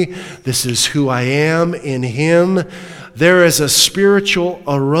me, this is who I am in Him, there is a spiritual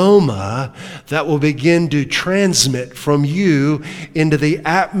aroma that will begin to transmit from you into the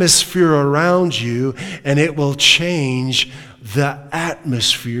atmosphere around you, and it will change the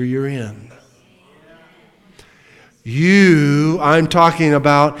atmosphere you're in. I'm talking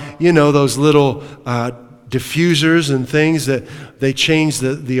about, those little diffusers and things that they change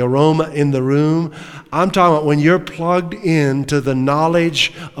the aroma in the room. I'm talking about when you're plugged into the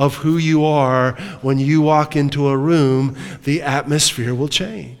knowledge of who you are, when you walk into a room, the atmosphere will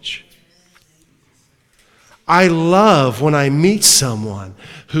change. I love when I meet someone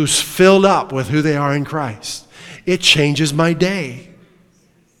who's filled up with who they are in Christ. It changes my day.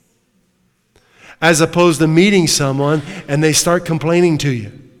 As opposed to meeting someone and they start complaining to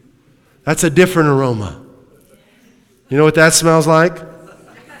you. That's a different aroma. You know what that smells like?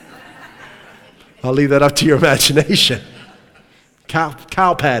 I'll leave that up to your imagination.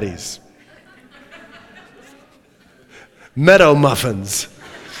 Cow patties. Meadow muffins.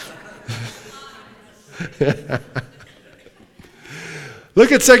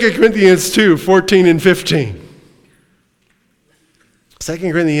 Look at 2 Corinthians 2, 14 and 15. 2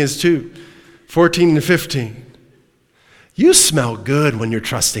 Corinthians 2, 14 and 15. You smell good when you're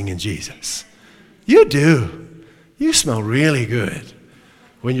trusting in Jesus. You do. You smell really good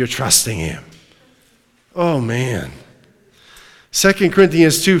when you're trusting Him. Oh, man. 2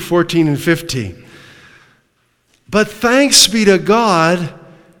 Corinthians 2, 14 and 15. But thanks be to God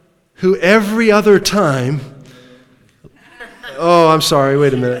who every other time... Oh, I'm sorry.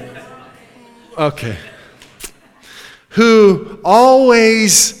 Wait a minute. Okay. Who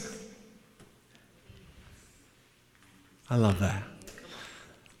always... I love that.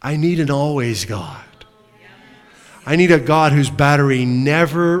 I need an always God. I need a God whose battery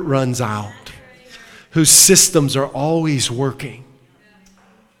never runs out, whose systems are always working.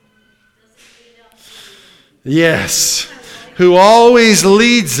 Yes, who always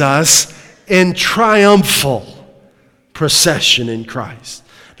leads us in triumphal procession in Christ.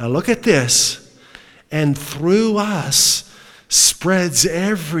 Now look at this. And through us spreads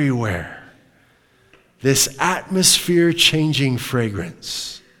everywhere this atmosphere-changing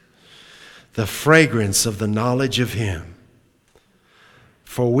fragrance. The fragrance of the knowledge of Him.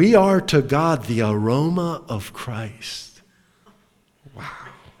 For we are to God the aroma of Christ. Wow.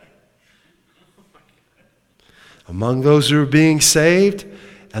 Among those who are being saved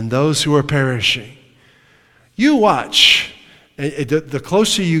and those who are perishing. You watch. The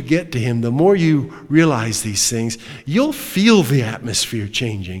closer you get to Him, the more you realize these things, you'll feel the atmosphere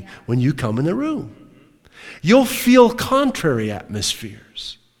changing when you come in the room. You'll feel contrary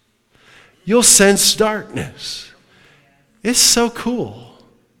atmospheres. You'll sense darkness. It's so cool.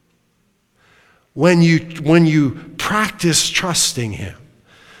 When you practice trusting Him,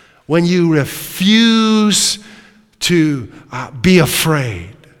 when you refuse to be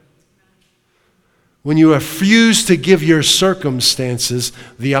afraid, when you refuse to give your circumstances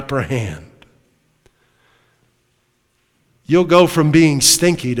the upper hand, you'll go from being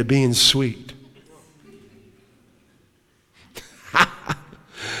stinky to being sweet.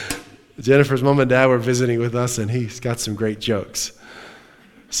 Jennifer's mom and dad were visiting with us, and he's got some great jokes.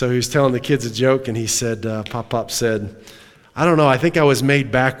 So he was telling the kids a joke, and he said, Pop said, I don't know, I think I was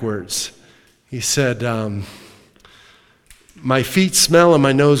made backwards. He said, my feet smell and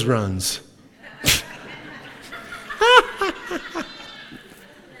my nose runs.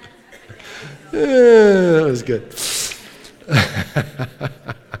 That was good.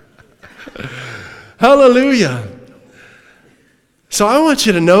 Hallelujah. So I want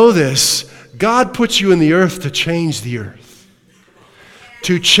you to know this. God puts you in the earth to change the earth.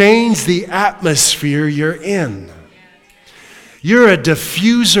 To change the atmosphere you're in. You're a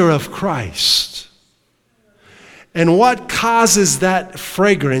diffuser of Christ. And what causes that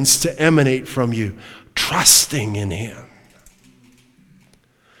fragrance to emanate from you? Trusting in Him.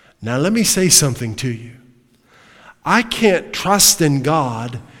 Now let me say something to you. I can't trust in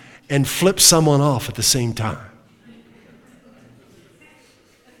God and flip someone off at the same time.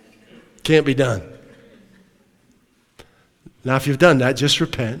 Can't be done. Now, if you've done that, just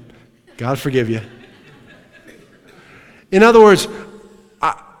repent. God forgive you. In other words,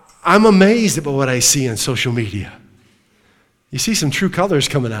 I'm amazed about what I see on social media. You see some true colors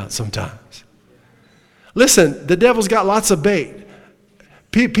coming out sometimes. Listen, the devil's got lots of bait.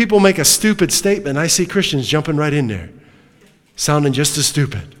 People make a stupid statement. I see Christians jumping right in there, sounding just as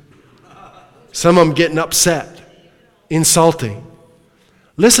stupid. Some of them getting upset, insulting.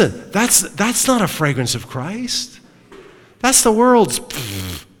 Listen, that's not a fragrance of Christ. That's the world's,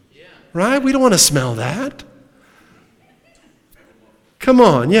 right? We don't want to smell that. Come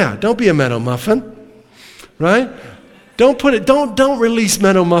on, yeah, don't be a meadow muffin, right? Don't release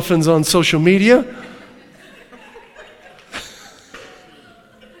meadow muffins on social media.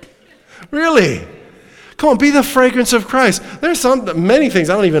 Really? Come on, be the fragrance of Christ. There's many things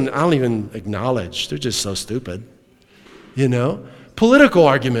I don't even acknowledge. They're just so stupid. You know? Political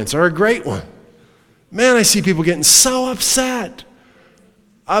arguments are a great one. Man, I see people getting so upset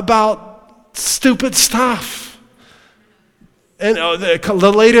about stupid stuff. And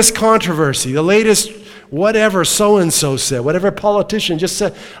the latest controversy, the latest whatever so-and-so said, whatever politician just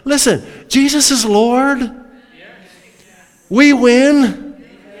said. Listen, Jesus is Lord. We win.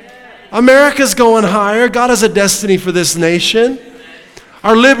 America's going higher. God has a destiny for this nation.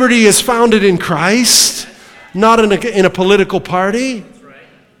 Our liberty is founded in Christ, not in a political party.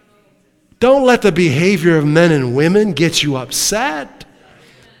 Don't let the behavior of men and women get you upset.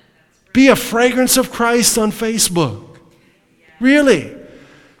 Be a fragrance of Christ on Facebook. Really.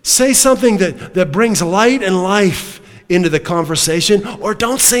 Say something that brings light and life into the conversation, or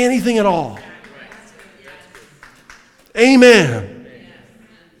don't say anything at all. Amen.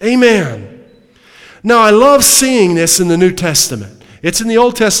 Amen. Now, I love seeing this in the New Testament. It's in the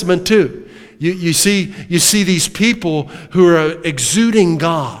Old Testament too. You see these people who are exuding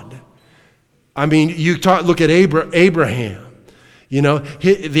God. I mean, look at Abraham. You know,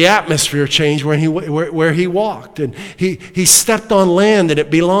 the atmosphere changed where he walked, and he stepped on land and it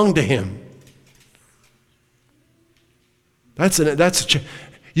belonged to him.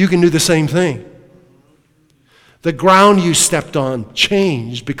 You can do the same thing. The ground you stepped on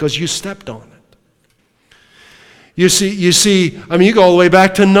changed because you stepped on it. You see, I mean, you go all the way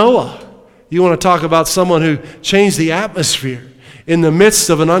back to Noah. You want to talk about someone who changed the atmosphere. In the midst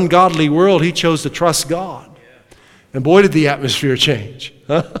of an ungodly world, he chose to trust God. And boy, did the atmosphere change.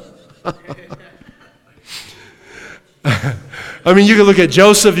 I mean, you can look at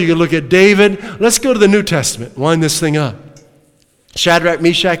Joseph, you can look at David. Let's go to the New Testament, wind this thing up. Shadrach,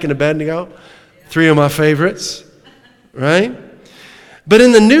 Meshach, and Abednego, 3 of my favorites. Right? But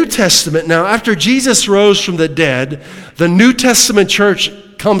in the New Testament, now after Jesus rose from the dead, the New Testament church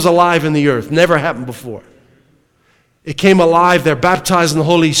comes alive in the earth. Never happened before. It came alive. They're baptized in the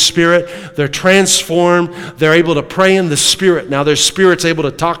Holy Spirit. They're transformed. They're able to pray in the Spirit. Now their spirit's able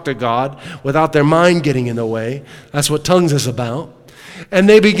to talk to God without their mind getting in the way. That's what tongues is about. And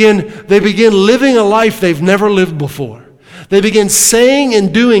they begin living a life they've never lived before. They begin saying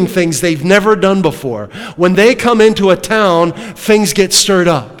and doing things they've never done before. When they come into a town, things get stirred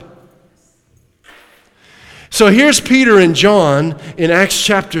up. So here's Peter and John in Acts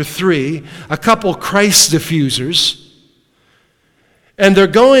chapter 3, a couple Christ diffusers. And they're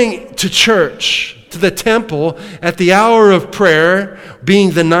going to church, to the temple, at the hour of prayer,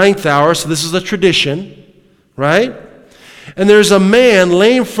 being the 9th hour. So this is a tradition, right? And there's a man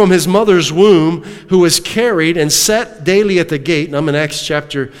lame from his mother's womb who was carried and set daily at the gate, and I'm in Acts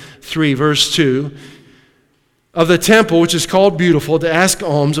chapter 3, verse 2, of the temple, which is called Beautiful, to ask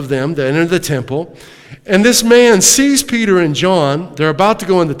alms of them that enter the temple. And this man sees Peter and John. They're about to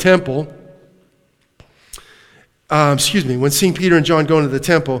go in the temple. When seeing Peter and John go into the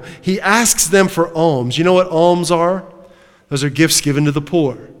temple, he asks them for alms. You know what alms are? Those are gifts given to the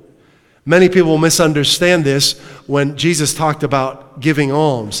poor. Many people misunderstand this when Jesus talked about giving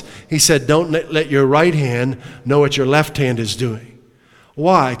alms. He said, don't let your right hand know what your left hand is doing.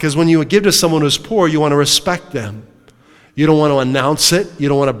 Why? Because when you give to someone who's poor, you want to respect them. You don't want to announce it. You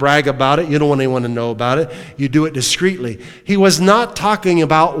don't want to brag about it. You don't want anyone to know about it. You do it discreetly. He was not talking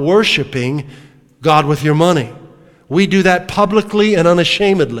about worshiping God with your money. We do that publicly and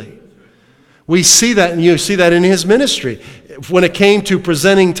unashamedly. We see that, and you see that in his ministry. When it came to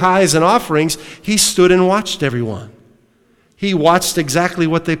presenting tithes and offerings, he stood and watched everyone. He watched exactly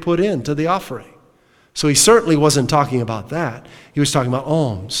what they put into the offering. So he certainly wasn't talking about that. He was talking about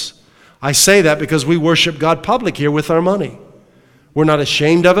alms. I say that because we worship God public here with our money. We're not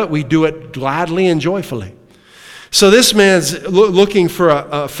ashamed of it. We do it gladly and joyfully. So this man's looking for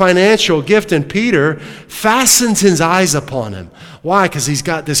a financial gift, and Peter fastens his eyes upon him. Why? Because he's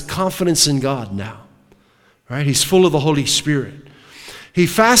got this confidence in God now. Right? He's full of the Holy Spirit. He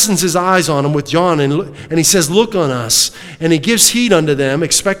fastens his eyes on them with John, and he says, look on us. And he gives heed unto them,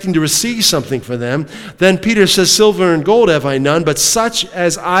 expecting to receive something for them. Then Peter says, silver and gold have I none, but such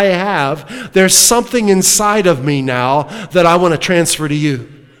as I have, there's something inside of me now that I want to transfer to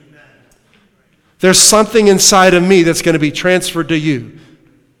you. There's something inside of me that's going to be transferred to you.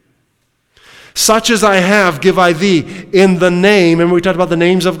 Such as I have, give I thee in the name. Remember we talked about the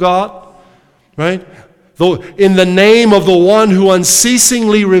names of God? Right? In the name of the one who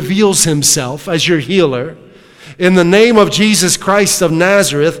unceasingly reveals himself as your healer, in the name of Jesus Christ of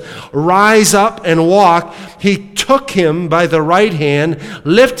Nazareth, rise up and walk. He took him by the right hand,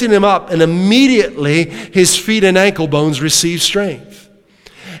 lifted him up, and immediately his feet and ankle bones received strength.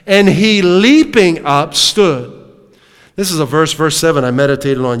 And he, leaping up, stood. This is a verse 7, I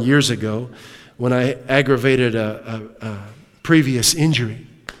meditated on years ago when I aggravated a previous injury.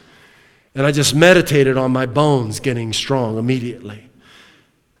 And I just meditated on my bones getting strong immediately.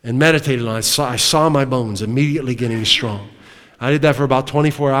 And meditated on it. I saw my bones immediately getting strong. I did that for about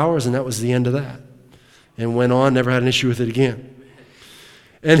 24 hours, and that was the end of that. And went on, never had an issue with it again.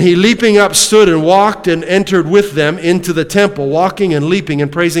 And he, leaping up, stood and walked and entered with them into the temple, walking and leaping and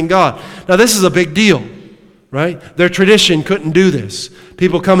praising God. Now this is a big deal, right? Their tradition couldn't do this.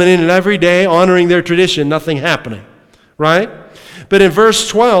 People coming in and every day honoring their tradition, nothing happening, right? But in verse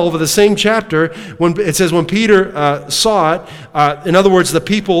 12 of the same chapter, when it says when Peter saw it, in other words, the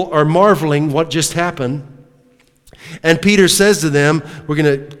people are marveling what just happened. And Peter says to them, we're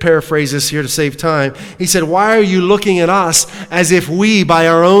going to paraphrase this here to save time. He said, why are you looking at us as if we, by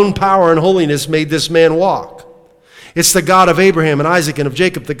our own power and holiness, made this man walk? It's the God of Abraham and Isaac and of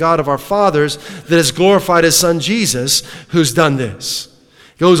Jacob, the God of our fathers, that has glorified his son Jesus, who's done this.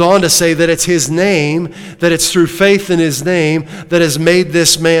 Goes on to say that it's his name, that it's through faith in his name that has made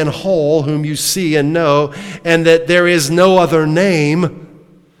this man whole, whom you see and know, and that there is no other name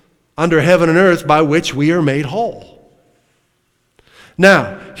under heaven and earth by which we are made whole.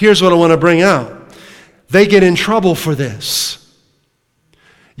 Now, here's what I want to bring out. They get in trouble for this.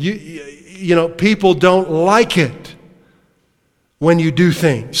 You know, people don't like it when you do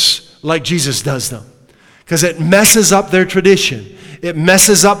things like Jesus does them, because it messes up their tradition. It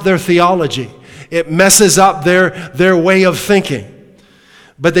messes up their theology. It messes up their way of thinking.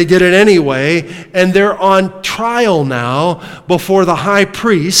 But they did it anyway, and they're on trial now before the high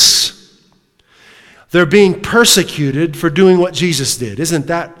priests. They're being persecuted for doing what Jesus did. Isn't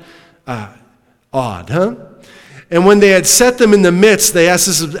that odd, huh? And when they had set them in the midst, they asked,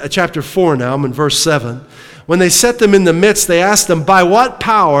 this is chapter 4 now, I'm in verse 7. When they set them in the midst, they asked them, by what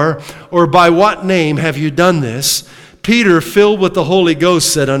power or by what name have you done this? Peter, filled with the Holy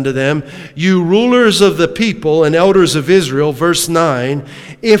Ghost, said unto them, you rulers of the people and elders of Israel, verse 9,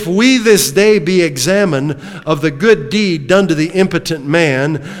 if we this day be examined of the good deed done to the impotent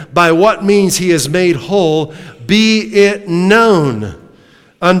man, by what means he is made whole, be it known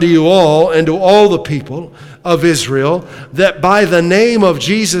unto you all and to all the people of Israel, that by the name of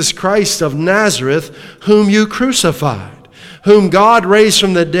Jesus Christ of Nazareth, whom you crucified, whom God raised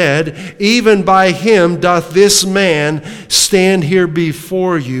from the dead, even by him doth this man stand here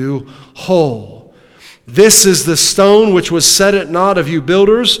before you whole. This is the stone which was set at naught of you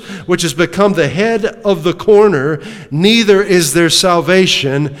builders, which has become the head of the corner. Neither is there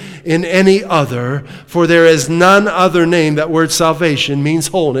salvation in any other, for there is none other name. That word salvation means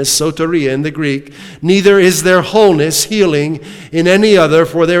wholeness, soteria in the Greek. Neither is there wholeness, healing, in any other,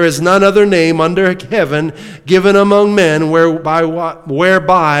 for there is none other name under heaven given among men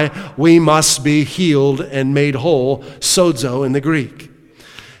whereby we must be healed and made whole, sozo in the Greek.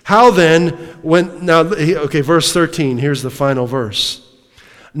 How then, verse 13, here's the final verse.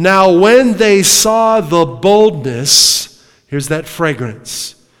 Now when they saw the boldness, here's that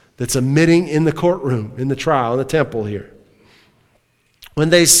fragrance that's emitting in the courtroom, in the trial, in the temple here. When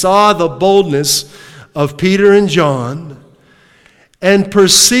they saw the boldness of Peter and John and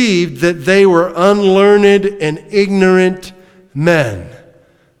perceived that they were unlearned and ignorant men.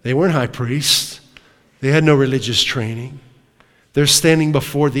 They weren't high priests. They had no religious training. They're standing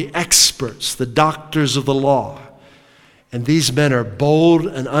before the experts, the doctors of the law. And these men are bold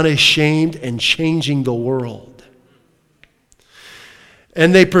and unashamed and changing the world.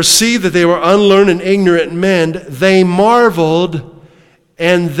 And they perceived that they were unlearned and ignorant men. They marveled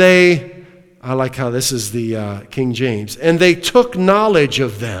and I like how this is the King James, and they took knowledge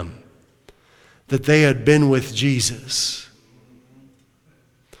of them that they had been with Jesus.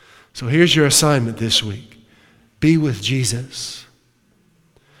 So here's your assignment this week. Be with Jesus.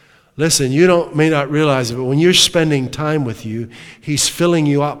 Listen, you may not realize it, but when you're spending time with you, he's filling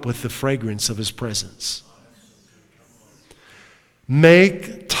you up with the fragrance of his presence.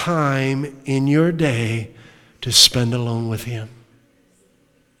 Make time in your day to spend alone with Him.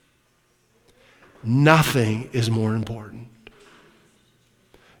 Nothing is more important.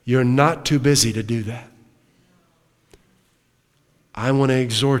 You're not too busy to do that. I want to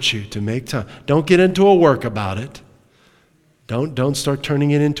exhort you to make time. Don't get into a work about it. Don't start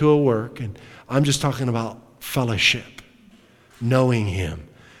turning it into a work. And I'm just talking about fellowship, knowing Him,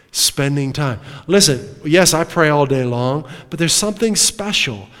 spending time. Listen, yes, I pray all day long, but there's something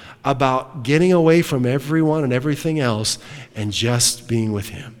special about getting away from everyone and everything else and just being with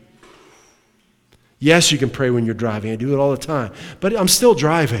Him. Yes, you can pray when you're driving. I do it all the time. But I'm still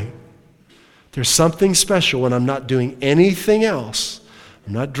driving. There's something special when I'm not doing anything else.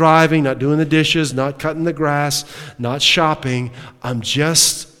 I'm not driving, not doing the dishes, not cutting the grass, not shopping. I'm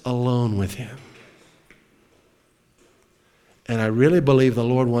just alone with Him. And I really believe the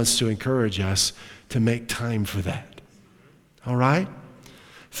Lord wants to encourage us to make time for that. All right?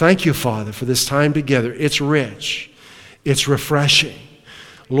 Thank you, Father, for this time together. It's rich. It's refreshing.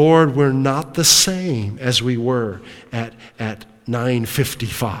 Lord, we're not the same as we were at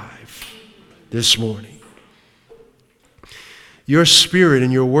 9:55 this morning. Your Spirit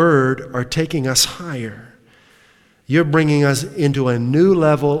and your Word are taking us higher. You're bringing us into a new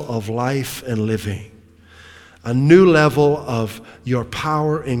level of life and living, a new level of your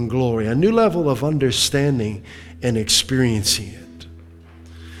power and glory, a new level of understanding and experiencing it.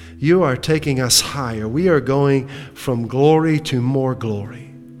 You are taking us higher. We are going from glory to more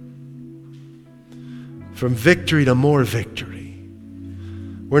glory, from victory to more victory.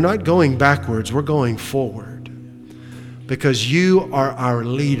 We're not going backwards, we're going forward, because you are our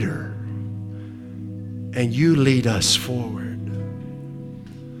leader and you lead us forward.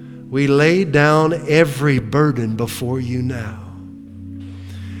 We lay down every burden before you now.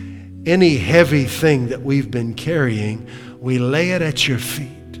 Any heavy thing that we've been carrying, we lay it at your feet.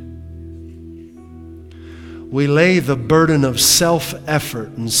 We lay the burden of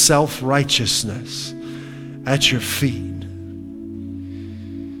self-effort and self-righteousness at your feet.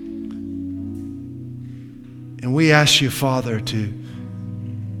 And we ask you, Father, to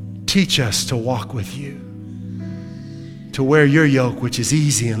teach us to walk with you, to wear your yoke, which is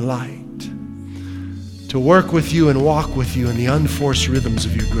easy and light, to work with you and walk with you in the unforced rhythms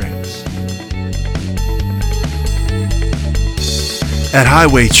of your grace. At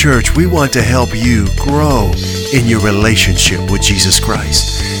Highway Church, we want to help you grow in your relationship with Jesus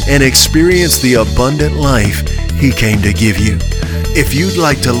Christ and experience the abundant life He came to give you. If you'd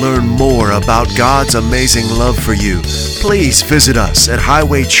like to learn more about God's amazing love for you, please visit us at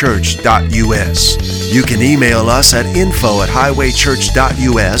highwaychurch.us. You can email us at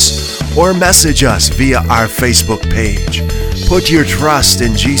info@highwaychurch.us or message us via our Facebook page. Put your trust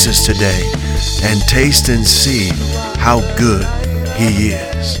in Jesus today and taste and see how good He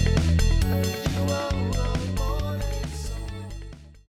is.